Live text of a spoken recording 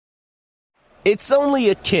It's only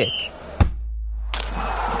a kick.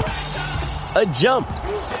 A jump.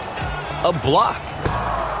 A block.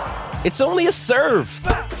 It's only a serve.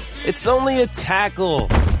 It's only a tackle.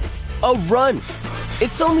 A run.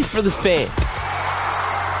 It's only for the fans.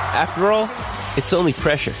 After all, it's only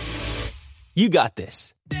pressure. You got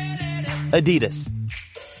this. Adidas.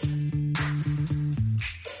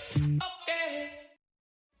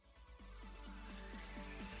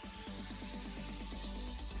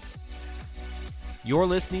 You're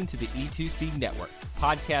listening to the E2C Network,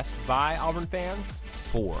 podcasts by Auburn fans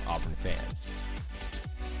for Auburn fans.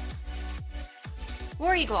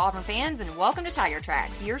 War Eagle Auburn fans, and welcome to Tiger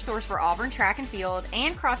Tracks, your source for Auburn track and field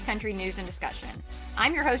and cross-country news and discussion.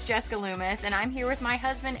 I'm your host, Jessica Loomis, and I'm here with my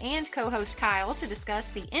husband and co-host, Kyle, to discuss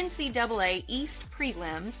the NCAA East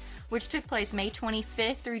Prelims, which took place May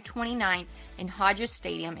 25th through 29th in Hodges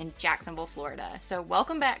Stadium in Jacksonville, Florida. So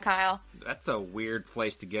welcome back, Kyle. That's a weird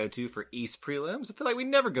place to go to for East Prelims. I feel like we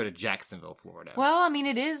never go to Jacksonville, Florida. Well, I mean,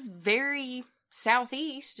 it is very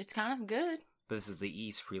southeast. It's kind of good. But this is the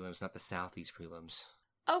East Prelims, not the Southeast Prelims.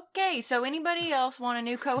 Okay, so anybody else want a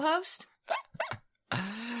new co-host?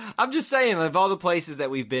 I'm just saying, of all the places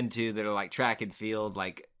that we've been to that are like track and field,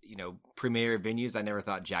 like, you know, premier venues, I never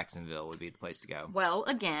thought Jacksonville would be the place to go. Well,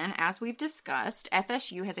 again, as we've discussed,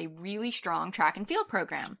 FSU has a really strong track and field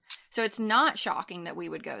program. So it's not shocking that we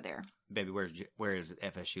would go there. Baby, where is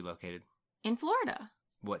FSU located? In Florida.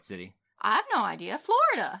 What city? I have no idea.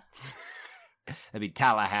 Florida. That'd be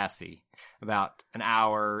Tallahassee, about an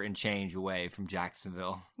hour and change away from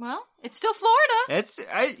Jacksonville. Well, it's still Florida.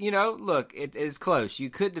 Look, it is close.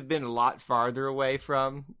 You could have been a lot farther away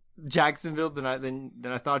from Jacksonville than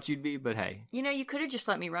I thought you'd be, but hey. You know, you could have just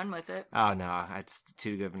let me run with it. Oh, no, it's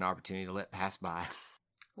too good of an opportunity to let pass by.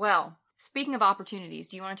 Well, speaking of opportunities,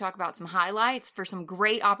 do you want to talk about some highlights for some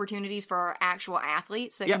great opportunities for our actual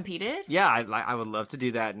athletes that competed? Yeah, I would love to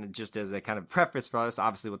do that. And just as a kind of preface for us,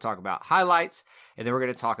 obviously we'll talk about highlights, and then we're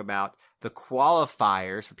going to talk about the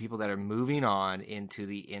qualifiers for people that are moving on into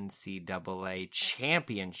the NCAA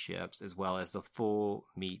championships, as well as the full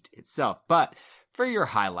meet itself. But for your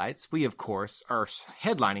highlights, we, of course, are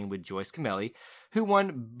headlining with Joyce Kimeli, who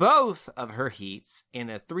won both of her heats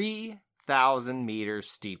in a 3,000-meter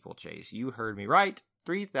steeplechase. You heard me right.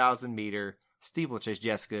 3,000-meter steeplechase.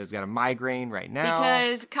 Jessica has got a migraine right now.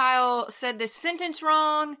 Because Kyle said this sentence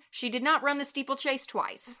wrong. She did not run the steeplechase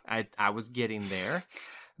twice. I was getting there.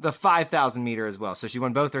 The 5,000-meter as well. So she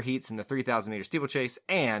won both her heats in the 3,000-meter steeplechase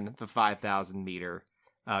and the 5,000-meter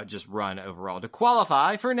just run overall to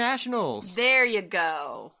qualify for nationals. There you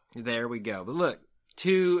go. There we go. But look,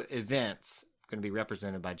 2 events going to be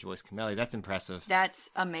represented by Joyce Kimeli. That's impressive. That's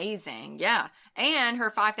amazing. Yeah. And her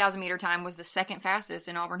 5,000-meter time was the second fastest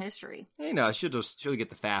in Auburn history. You know, she'll get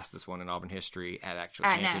the fastest one in Auburn history at actual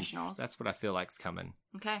nationals. That's what I feel like's coming.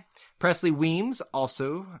 Okay. Presley Weems,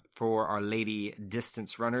 also for our lady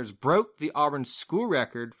distance runners, broke the Auburn school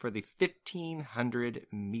record for the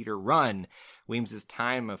 1,500-meter run. Weems'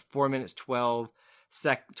 time of 4 minutes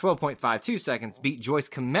 12.52 seconds beat Joyce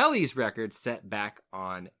Kimeli's record set back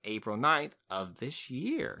on April 9th of this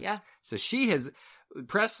year. Yeah. So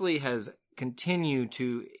Presley has continued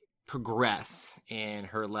to progress in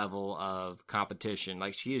her level of competition.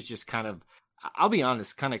 Like, she is just kind of, I'll be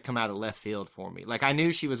honest, kind of come out of left field for me. Like, I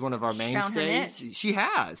knew she was one of our mainstays. She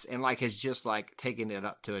has, and has just taken it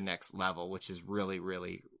up to a next level, which is really,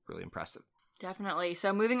 really, really impressive. Definitely.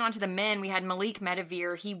 So moving on to the men, we had Malik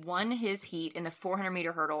Medavir. He won his heat in the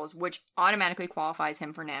 400-meter hurdles, which automatically qualifies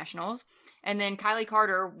him for nationals. And then Kylie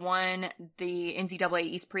Carter won the NCAA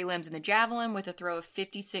East Prelims in the javelin with a throw of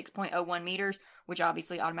 56.01 meters, which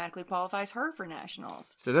obviously automatically qualifies her for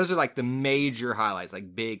nationals. So those are the major highlights,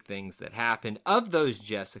 big things that happened. Of those,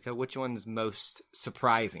 Jessica, which one's most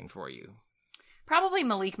surprising for you? Probably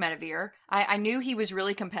Malik Medavir. I knew he was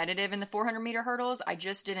really competitive in the 400-meter hurdles. I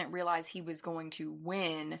just didn't realize he was going to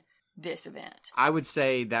win this event. I would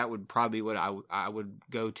say that would probably be what I would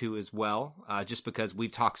go to as well, just because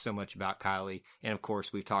we've talked so much about Kylie, and of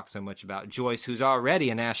course we've talked so much about Joyce, who's already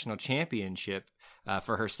a national championship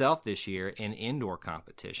for herself this year in indoor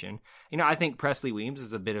competition. You know, I think Presley Weems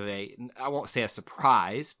is a bit of I won't say a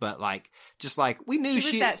surprise, but we knew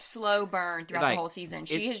she was that slow burn throughout the whole season.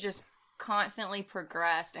 She has just constantly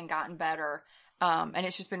progressed and gotten better, and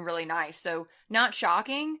it's just been really nice. So not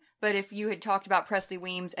shocking, but if you had talked about Presley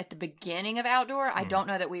Weems at the beginning of outdoor, I don't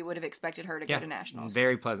know that we would have expected her to go to nationals.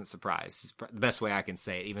 Very pleasant surprise. The best way I can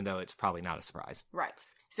say it, even though it's probably not a surprise. Right.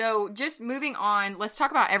 So just moving on, let's talk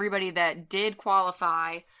about everybody that did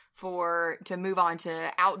qualify to move on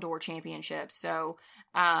to outdoor championships. So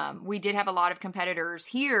we did have a lot of competitors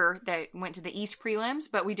here that went to the East prelims,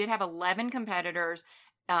 but we did have 11 competitors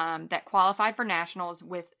that qualified for nationals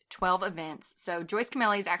with 12 events. So Joyce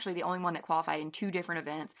Camelli is actually the only one that qualified in 2 different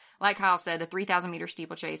events. Like Kyle said, the 3,000 meter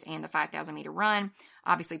steeplechase and the 5,000 meter run.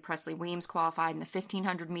 Obviously, Presley Weems qualified in the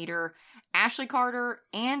 1,500 meter. Ashley Carter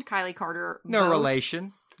and Kylie Carter. No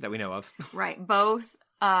relation that we know of. Right. Both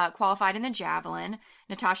qualified in the javelin.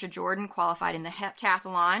 Natasha Jordan qualified in the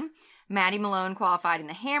heptathlon. Maddie Malone qualified in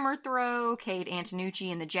the hammer throw. Kate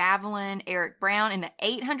Antonucci in the javelin. Eric Brown in the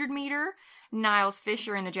 800 meter. Niles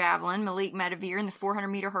Fisher in the javelin. Malik Medavir in the 400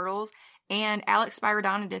 meter hurdles. And Alex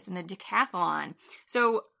Spiridonidis in the decathlon.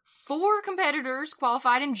 So 4 competitors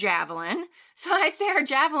qualified in javelin. So I'd say our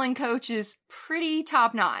javelin coach is pretty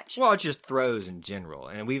top notch. Well, it's just throws in general.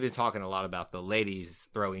 And we've been talking a lot about the ladies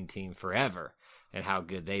throwing team forever and how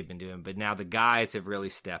good they've been doing. But now the guys have really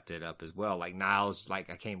stepped it up as well. Like Niles, I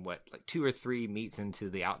came, 2 or 3 meets into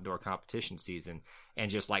the outdoor competition season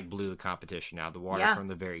and just blew the competition out of the water from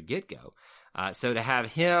the very get-go. So to have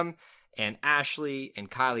him and Ashley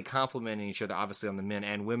and Kylie complementing each other, obviously on the men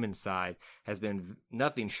and women's side, has been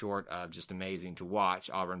nothing short of just amazing to watch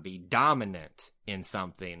Auburn be dominant in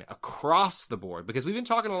something across the board. Because we've been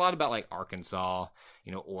talking a lot about Arkansas,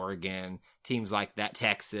 Oregon, teams like that,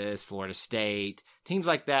 Texas, Florida State, teams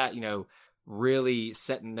like that, really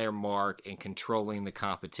setting their mark and controlling the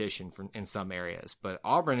competition in some areas. But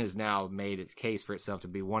Auburn has now made its case for itself to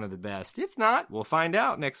be one of the best. If not, we'll find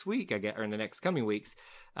out next week, or in the next coming weeks,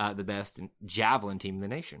 the best javelin team in the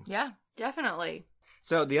nation. Yeah, definitely.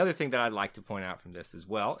 So the other thing that I'd like to point out from this as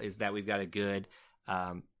well is that we've got a good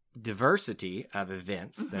diversity of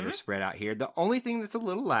events that are spread out here. The only thing that's a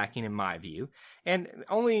little lacking in my view, and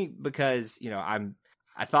only because,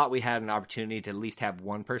 I thought we had an opportunity to at least have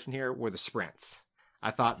one person here, were the sprints.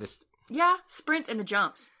 I thought this... Yeah, sprints and the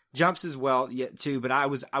jumps. Jumps as well, too, but I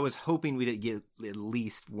was hoping we'd get at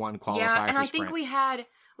least one qualifier for sprints. Yeah, and I think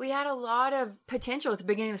we had a lot of potential at the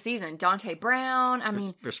beginning of the season. Dante Brown,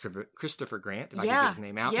 Christopher Grant, if I can get his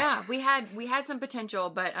name out. Yeah, we had some potential,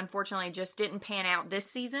 but unfortunately just didn't pan out this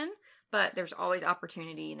season. But there's always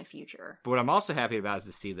opportunity in the future. But what I'm also happy about is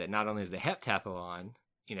to see that not only is the heptathlon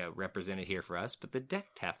represented here for us, but the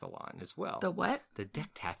dectathlon as well. The what? The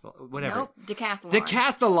dectathlon, whatever. Nope, decathlon.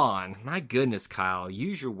 Decathlon. My goodness, Kyle,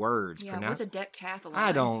 use your words. Yeah, what's a decathlon?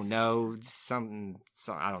 I don't know.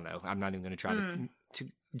 I don't know. I'm not even going to try to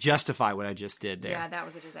justify what I just did there. Yeah, that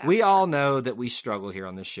was a disaster. We all know that we struggle here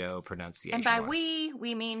on the show pronunciation. And by we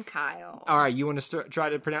mean Kyle. All right, you want to try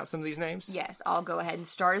to pronounce some of these names? Yes, I'll go ahead and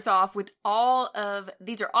start us off with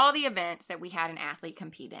these are all the events that we had an athlete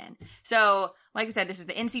compete in. So, like I said, this is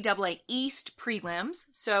the NCAA East prelims.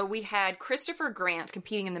 So we had Christopher Grant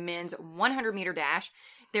competing in the men's 100 meter dash.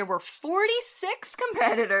 There were 46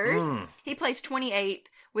 competitors. He placed 28th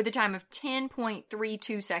with a time of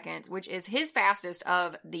 10.32 seconds, which is his fastest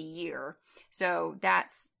of the year. So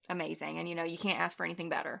that's amazing. And, you can't ask for anything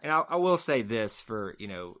better. And I will say this for,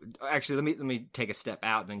 actually, let me take a step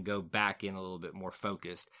out and then go back in a little bit more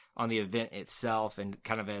focused on the event itself and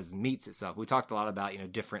kind of as meets itself. We talked a lot about,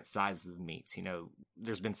 different sizes of meets.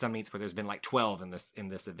 There's been some meets where there's been 12 in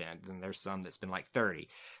this event, and there's some that's been 30.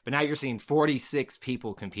 But now you're seeing 46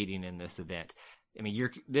 people competing in this event. I mean,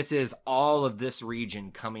 this is all of this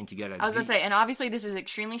region coming together. I was going to say, and obviously this is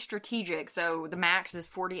extremely strategic. So the max is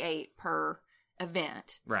 48 per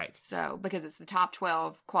event. Right. So, because it's the top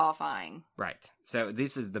 12 qualifying. Right. So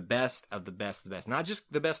this is the best of the best of the best. Not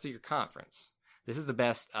just the best of your conference. This is the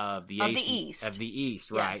best of the East. Of the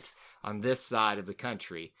East, right. Yes. On this side of the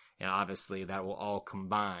country. And obviously that will all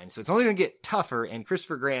combine. So it's only going to get tougher. And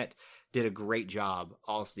Christopher Grant did a great job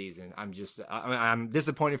all season. I'm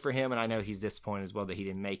disappointed for him, and I know he's disappointed as well that he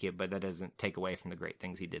didn't make it, but that doesn't take away from the great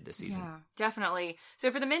things he did this season. Yeah, definitely.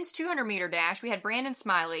 So for the men's 200 meter dash, we had Brandon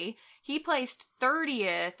Smiley. He placed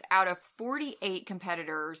 30th out of 48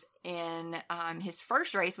 competitors in his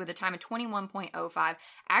first race with a time of 21.05.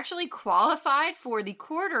 Actually qualified for the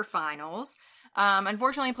quarterfinals.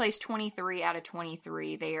 Unfortunately placed 23 out of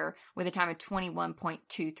 23 there with a time of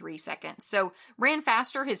 21.23 seconds. So ran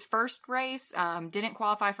faster his first race, didn't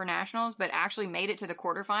qualify for nationals, but actually made it to the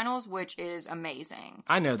quarterfinals, which is amazing.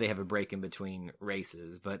 I know they have a break in between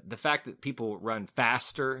races, but the fact that people run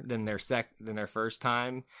faster than their first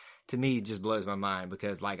time, to me, just blows my mind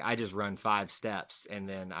because, I just run 5 steps and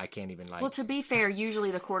then I can't even, Well, to be fair,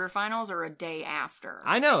 usually the quarterfinals are a day after.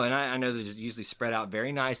 I know, and I know they're usually spread out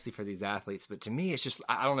very nicely for these athletes, but to me, it's just,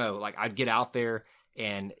 I don't know, I'd get out there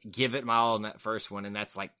and give it my all in that first one, and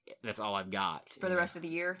that's that's all I've got. For the rest of the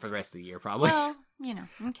year? For the rest of the year, probably. Well,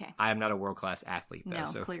 okay. I am not a world-class athlete, though. No,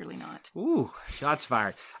 so. clearly not. Ooh, shots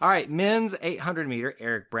fired. All right, men's 800-meter,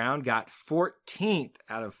 Eric Brown got 14th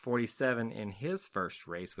out of 47 in his first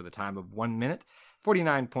race with a time of 1 minute,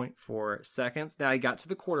 49.4 seconds. Now he got to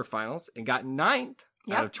the quarterfinals and got 9th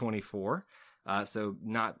out of 24. So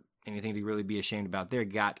not anything to really be ashamed about there.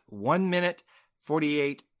 Got 1 minute,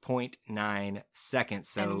 48.9 seconds.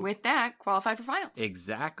 So, and with that, qualified for finals.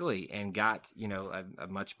 Exactly. And got, a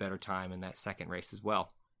much better time in that second race as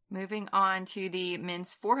well. Moving on to the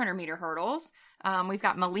men's 400-meter hurdles, we've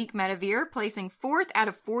got Malik Medavir placing 4th out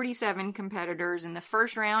of 47 competitors in the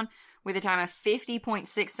first round with a time of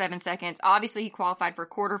 50.67 seconds. Obviously, he qualified for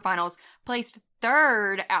quarterfinals, placed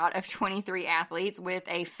 3rd out of 23 athletes with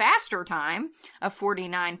a faster time of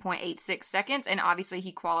 49.86 seconds, and obviously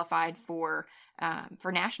he qualified for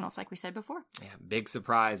nationals, like we said before. Yeah, big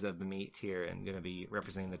surprise of the meet here, and going to be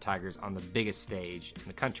representing the Tigers on the biggest stage in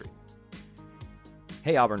the country.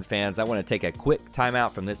 Hey Auburn fans, I want to take a quick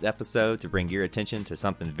timeout from this episode to bring your attention to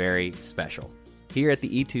something very special. Here at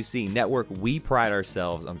the E2C Network, we pride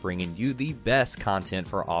ourselves on bringing you the best content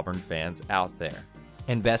for Auburn fans out there.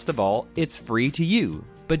 And best of all, it's free to you.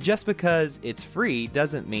 But just because it's free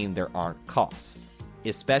doesn't mean there aren't costs,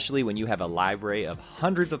 especially when you have a library of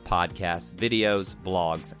hundreds of podcasts, videos,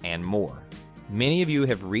 blogs, and more. Many of you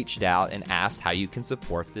have reached out and asked how you can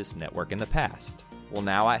support this network in the past. Well,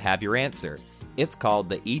 now I have your answer. It's called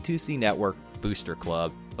the E2C Network Booster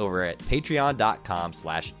Club over at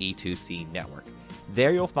patreon.com/E2C Network.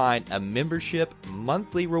 There you'll find a membership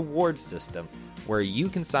monthly reward system where you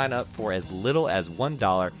can sign up for as little as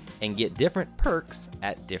 $1 and get different perks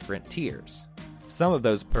at different tiers. Some of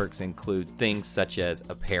those perks include things such as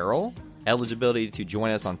apparel, eligibility to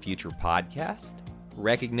join us on future podcasts,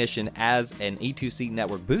 recognition as an E2C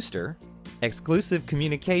Network booster, exclusive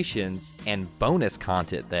communications, and bonus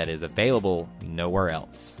content that is available nowhere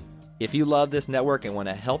else. If you love this network and want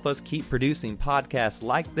to help us keep producing podcasts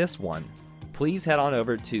like this one, please head on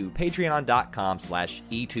over to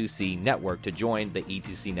patreon.com/E2C Network to join the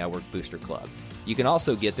E2C Network Booster Club. You can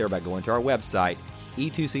also get there by going to our website,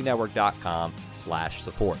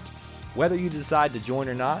 e2cnetwork.com/support. Whether you decide to join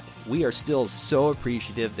or not, we are still so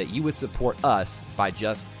appreciative that you would support us by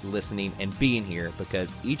just listening and being here,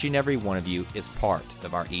 because each and every one of you is part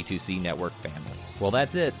of our E2C Network family. Well,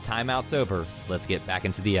 that's it. Timeout's over. Let's get back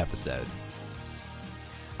into the episode.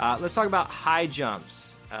 Let's talk about high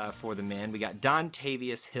jumps for the men. We got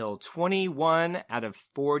Dontavius Hill, 21 out of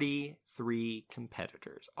 43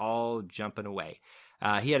 competitors, all jumping away.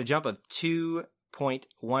 He had a jump of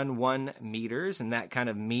 2.11 meters, and that kind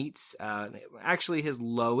of meets actually his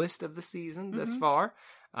lowest of the season thus far.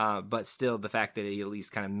 But still, the fact that he at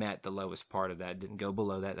least kind of met the lowest part of that, didn't go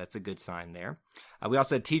below that, that's a good sign there. We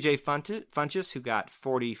also had TJ Funchess, who got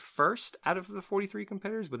 41st out of the 43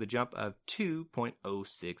 competitors with a jump of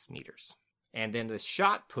 2.06 meters. And then the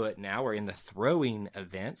shot put now, we're in the throwing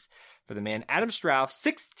events for the man. Adam Strauss,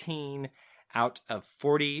 16 out of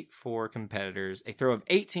 44 competitors, a throw of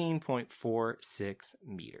 18.46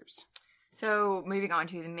 meters. So moving on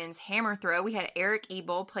to the men's hammer throw, we had Eric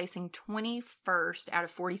Ebel placing 21st out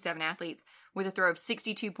of 47 athletes with a throw of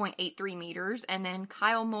 62.83 meters, and then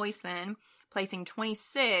Kyle Moisen placing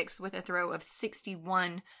 26th with a throw of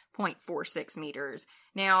 61.46 meters.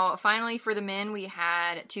 Now, finally for the men, we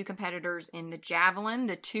had two competitors in the javelin,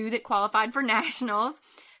 the two that qualified for nationals.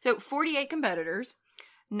 So 48 competitors.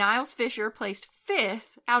 Niles Fisher placed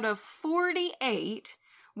 5th out of 48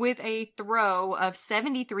 with a throw of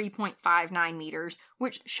 73.59 meters,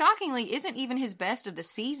 which shockingly isn't even his best of the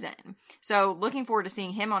season. So looking forward to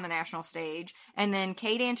seeing him on the national stage. And then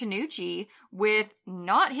Cade Antonucci with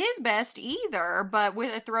not his best either, but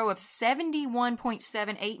with a throw of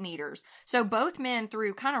 71.78 meters. So both men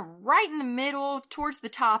threw kind of right in the middle towards the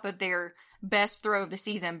top of their best throw of the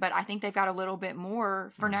season, but I think they've got a little bit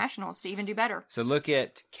more for nationals to even do better. So look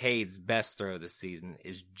at Cade's best throw of the season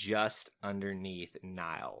is just underneath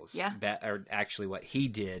Niles. Yeah. Or actually what he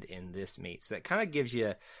did in this meet. So that kind of gives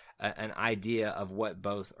you an idea of what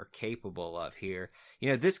both are capable of here.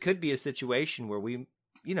 This could be a situation where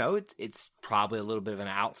it's probably a little bit of an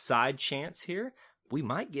outside chance here. We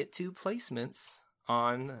might get 2 placements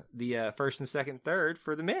on the first and second, third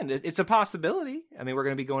for the men. It's a possibility. I mean, we're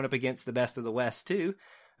going to be going up against the best of the West too,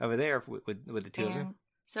 over there with the two of them.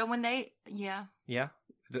 So when basically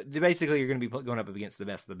you're going to be going up against the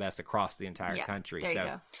best of the best across the entire country. There you so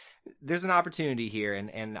go. There's an opportunity here,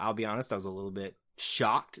 and I'll be honest, I was a little bit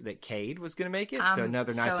shocked that Cade was going to make it. So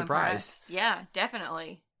another nice surprise. Impressed. Yeah,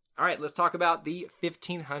 definitely. All right, let's talk about the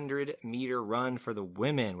 1,500 meter run for the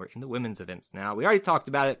women. We're in the women's events now. We already talked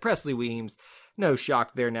about it. Presley Weems, no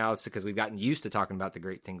shock there now. It's because we've gotten used to talking about the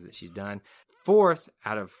great things that she's done. 4th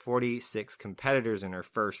out of 46 competitors in her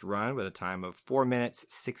first run with a time of 4 minutes,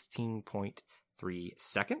 16.3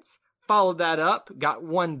 seconds. Followed that up, got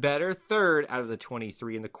one better, 3rd out of the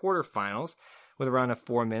 23 in the quarterfinals with a run of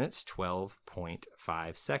 4 minutes,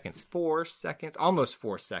 12.5 seconds. 4 seconds, almost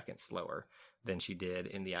 4 seconds slower than she did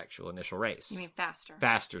in the actual initial race. You mean faster?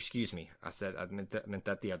 Faster, excuse me. I meant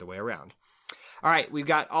that the other way around. All right, we've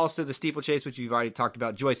got also the steeplechase, which we've already talked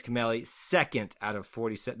about. Joyce Cameli, 2nd out of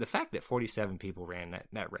 47. The fact that 47 people ran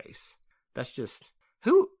that race, that's just...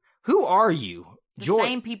 Who are you? The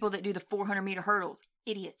same people that do the 400-meter hurdles.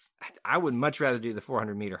 Idiots. I would much rather do the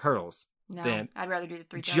 400-meter hurdles than I'd rather do the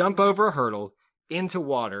 3,000. Jump over a hurdle into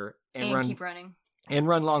water and keep running. And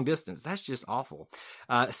run long distance. That's just awful.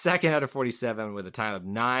 2nd out of 47 with a time of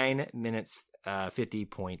 9 minutes,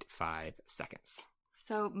 50.5 seconds.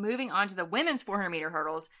 So moving on to the women's 400-meter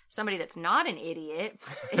hurdles, somebody that's not an idiot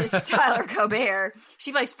is Tyler Colbert.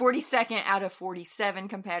 She placed 42nd out of 47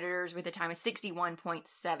 competitors with a time of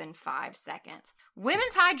 61.75 seconds.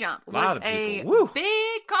 Women's high jump was a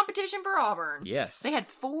big competition for Auburn. Yes. They had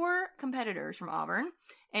 4 competitors from Auburn,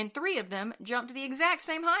 and 3 of them jumped to the exact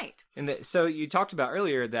same height. And so you talked about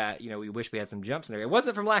earlier that, we wish we had some jumps in there. It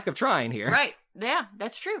wasn't from lack of trying here. Right. Yeah,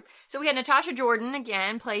 that's true. So we had Natasha Jordan,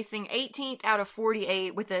 again, placing 18th out of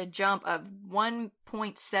 48 with a jump of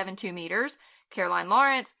 1.72 meters. Caroline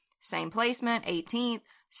Lawrence, same placement, 18th,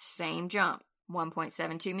 same jump,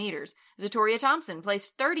 1.72 meters. Zatoria Thompson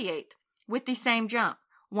placed 38th with the same jump,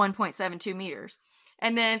 1.72 meters.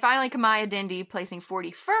 And then finally, Kamaya Dindy placing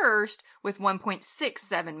 41st with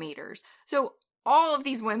 1.67 meters. So all of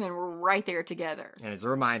these women were right there together. And as a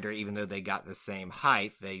reminder, even though they got the same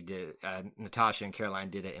height, they did. Natasha and Caroline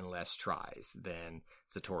did it in less tries than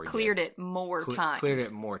Zatori Cleared it more times. Cleared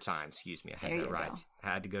it more times. Excuse me, I had that right. Go. I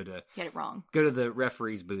had to go to. You had it wrong. Go to the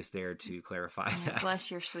referee's booth there to clarify that. Bless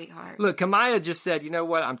your sweetheart. Look, Kamaya just said, you know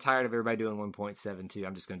what? I'm tired of everybody doing 1.72.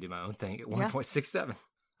 I'm just going to do my own thing at 1.67.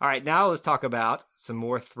 All right, now let's talk about some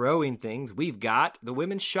more throwing things. We've got the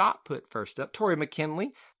women's shot put first up. Tori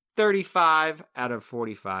McKinley, 35 out of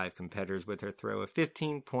 45 competitors with her throw of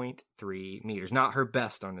 15.3 meters. Not her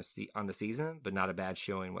best on the season, but not a bad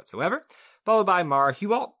showing whatsoever. Followed by Mara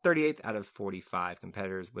Hualt, 38th out of 45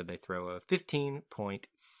 competitors with a throw of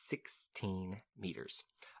 15.16 meters.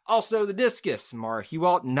 Also, the discus, Mara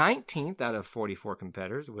Hualt, 19th out of 44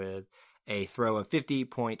 competitors with a throw of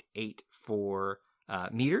 50.84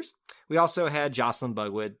 meters. We also had Jocelyn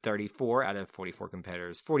Bugwood, 34 out of 44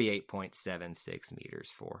 competitors, 48.76 meters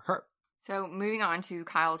for her. So moving on to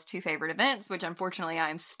Kyle's 2 favorite events, which unfortunately I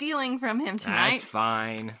am stealing from him tonight. That's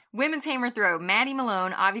fine. Women's hammer throw. Maddie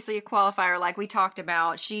Malone, obviously a qualifier like we talked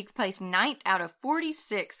about. She placed 9th out of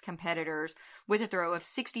 46 competitors with a throw of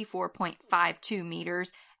 64.52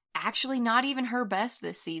 meters. Actually not even her best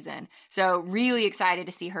this season. So really excited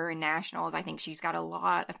to see her in nationals. I think she's got a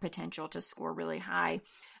lot of potential to score really high.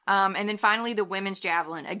 And then finally, the women's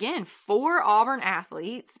javelin. Again, 4 Auburn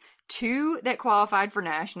athletes, 2 that qualified for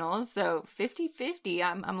nationals. So 50-50.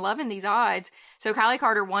 I'm loving these odds. So Kylie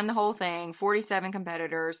Carter won the whole thing, 47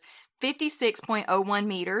 competitors. 56.01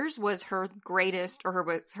 meters was her greatest,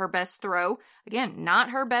 or her best throw. Again, not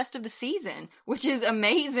her best of the season, which is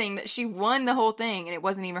amazing that she won the whole thing and it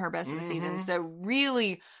wasn't even her best of the season. So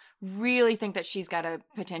really think that she's got a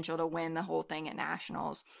potential to win the whole thing at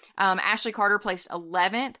nationals. Ashley Carter placed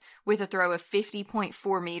 11th with a throw of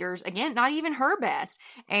 50.4 meters. Again, not even her best.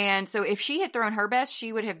 And so if she had thrown her best,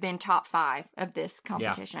 she would have been top 5 of this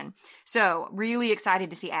competition. Yeah. So really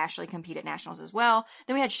excited to see Ashley compete at nationals as well.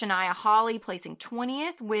 Then we had Shania Hawley placing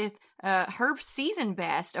 20th with her season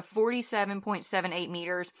best of 47.78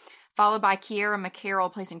 meters. Followed by Kiera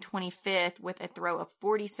McCarroll placing 25th with a throw of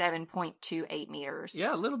 47.28 meters.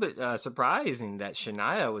 Yeah, a little bit surprising that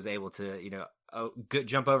Shania was able to,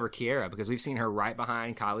 jump over Kiera, because we've seen her right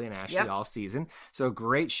behind Kylie and Ashley all season. So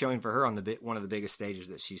great showing for her on one of the biggest stages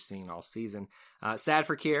that she's seen all season. Sad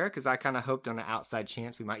for Kiera, because I kind of hoped on an outside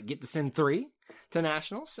chance we might get to send 3 to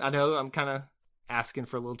nationals. I know I'm kind of asking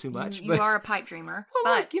for a little too much. You are a pipe dreamer.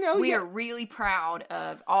 Well, but we are really proud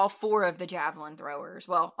of all 4 of the javelin throwers.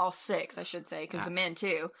 Well, all 6, I should say, because the men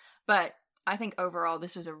too. But I think overall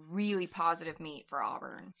this was a really positive meet for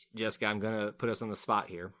Auburn. Jessica, I'm going to put us on the spot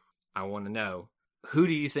here. I want to know, who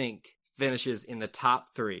do you think finishes in the top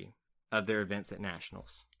 3 of their events at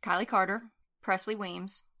nationals? Kylie Carter, Presley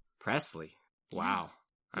Weems. Presley? Wow.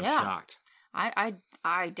 I'm shocked. I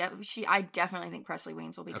definitely think Presley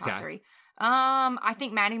Weems will be top 3. I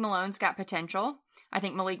think Maddie Malone's got potential. I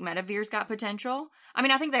think Malik Metavir's got potential. I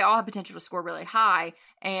mean, I think they all have potential to score really high.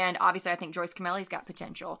 And obviously, I think Joyce Kameli's got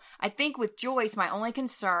potential. I think with Joyce, my only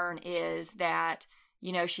concern is that,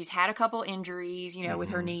 you know, she's had a couple injuries, you know,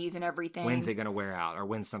 with her knees and everything. When's it going to wear out? Or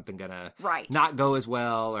when's something going to right. not go as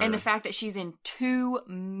well? Or... And the fact that she's in 2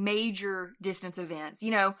 major distance events,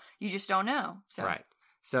 you know, you just don't know. So. Right.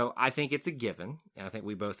 So I think it's a given. And I think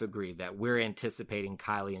we both agree that we're anticipating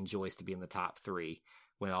Kylie and Joyce to be in the top 3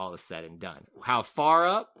 when all is said and done. How far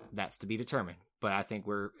up, that's to be determined. But I think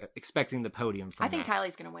we're expecting the podium from I think that.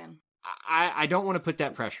 Kylie's going to win. I don't want to put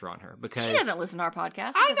that pressure on her because... She doesn't listen to our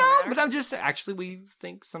podcast. I know, but I'm just... Actually, we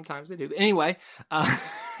think sometimes they do. Anyway,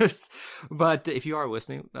 but if you are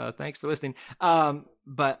listening, thanks for listening.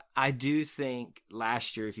 But I do think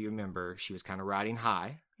last year, if you remember, she was kind of riding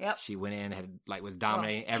high. Yep. She went in, was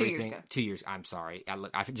dominating everything. 2 years ago. 2 years. I'm sorry.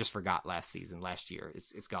 I just forgot last year.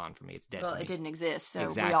 It's gone for me. It's dead to me. It didn't exist, so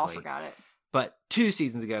Exactly. we all forgot it. But 2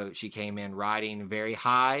 seasons ago, she came in riding very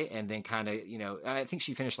high and then kind of, you know, I think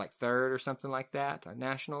she finished like 3rd or something like that at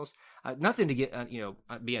Nationals. Nothing to get,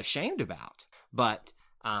 be ashamed about. But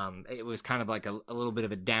it was kind of like a little bit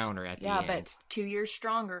of a downer at the end. Yeah, but 2 years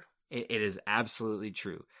stronger. It is absolutely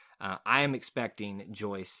true. I am expecting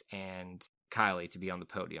Joyce and Kylie to be on the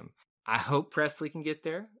podium. I hope Presley can get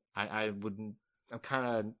there. I'm kind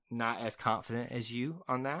of not as confident as you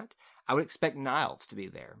on that. I would expect Niles to be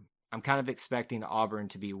there. I'm kind of expecting Auburn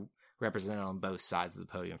to be represented on both sides of the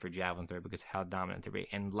podium for javelin throw because of how dominant they're being.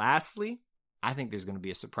 And lastly, I think there's going to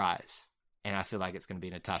be a surprise. And I feel like it's going to be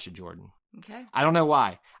Natasha Jordan. Okay. I don't know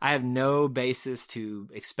why. I have no basis to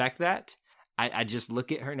expect that. I just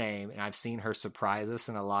look at her name, and I've seen her surprise us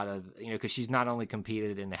in a lot of, because she's not only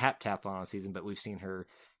competed in the heptathlon all season, but we've seen her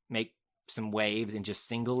make some waves in just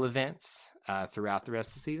single events throughout the rest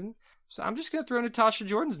of the season. So I'm just going to throw Natasha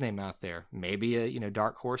Jordan's name out there. Maybe a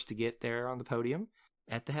dark horse to get there on the podium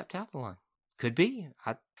at the heptathlon. Could be.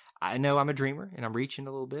 I know I'm a dreamer, and I'm reaching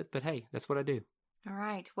a little bit, but hey, that's what I do. All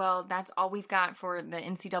right. Well, that's all we've got for the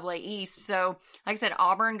NCAA East. So, like I said,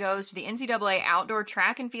 Auburn goes to the NCAA Outdoor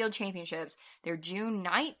Track and Field Championships. They're June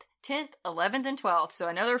 9th, 10th, 11th, and 12th. So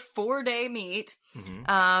another 4-day meet.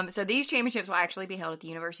 Mm-hmm. So these championships will actually be held at the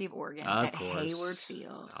University of Oregon at Hayward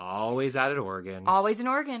Field. Always out at Oregon. Always in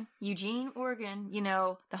Oregon. Eugene, Oregon.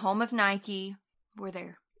 The home of Nike. We're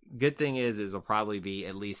there. Good thing is it'll probably be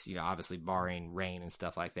at least, obviously barring rain and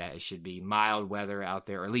stuff like that, it should be mild weather out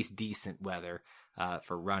there, or at least decent weather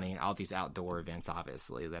for running all these outdoor events,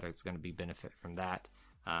 obviously, that it's going to be benefit from that.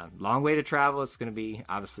 Long way to travel. It's going to be,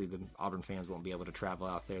 obviously, the Auburn fans won't be able to travel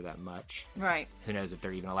out there that much. Right. Who knows if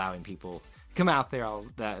they're even allowing people to come out there, all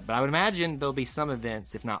that. But I would imagine there'll be some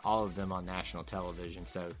events, if not all of them, on national television.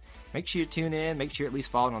 So make sure you tune in. Make sure you at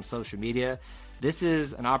least follow it on social media. This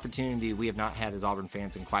is an opportunity we have not had as Auburn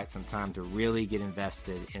fans in quite some time to really get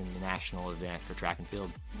invested in the national event for track and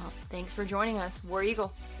field. Well, thanks for joining us. War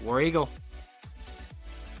Eagle. War Eagle.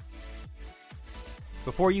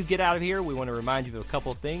 Before you get out of here, we want to remind you of a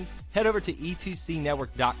couple of things. Head over to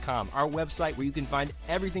e2cnetwork.com, our website where you can find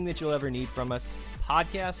everything that you'll ever need from us,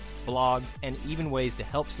 podcasts, blogs, and even ways to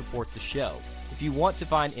help support the show. If you want to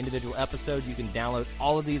find individual episodes, you can download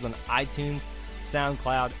all of these on iTunes,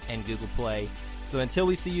 SoundCloud, and Google Play. So until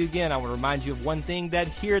we see you again, I want to remind you of one thing, that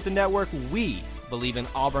here at the network, we believe in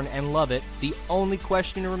Auburn and love it. The only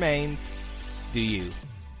question remains, do you?